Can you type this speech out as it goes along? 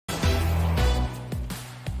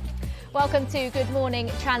Welcome to Good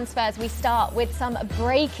Morning Transfers. We start with some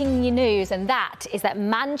breaking news, and that is that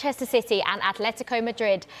Manchester City and Atletico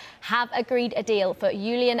Madrid have agreed a deal for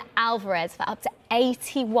Julian Alvarez for up to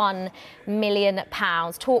 £81 million.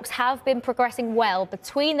 Talks have been progressing well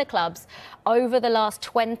between the clubs over the last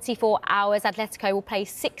 24 hours. Atletico will pay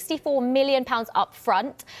 £64 million up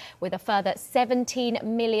front, with a further £17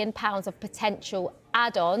 million of potential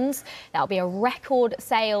add-ons. That'll be a record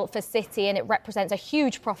sale for City, and it represents a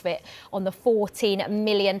huge profit on the £14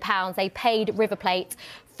 million they paid River Plate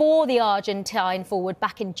for the Argentine forward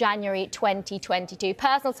back in January 2022.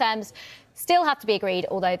 Personal terms still have to be agreed,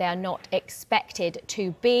 although they are not expected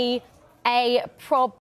to be a problem.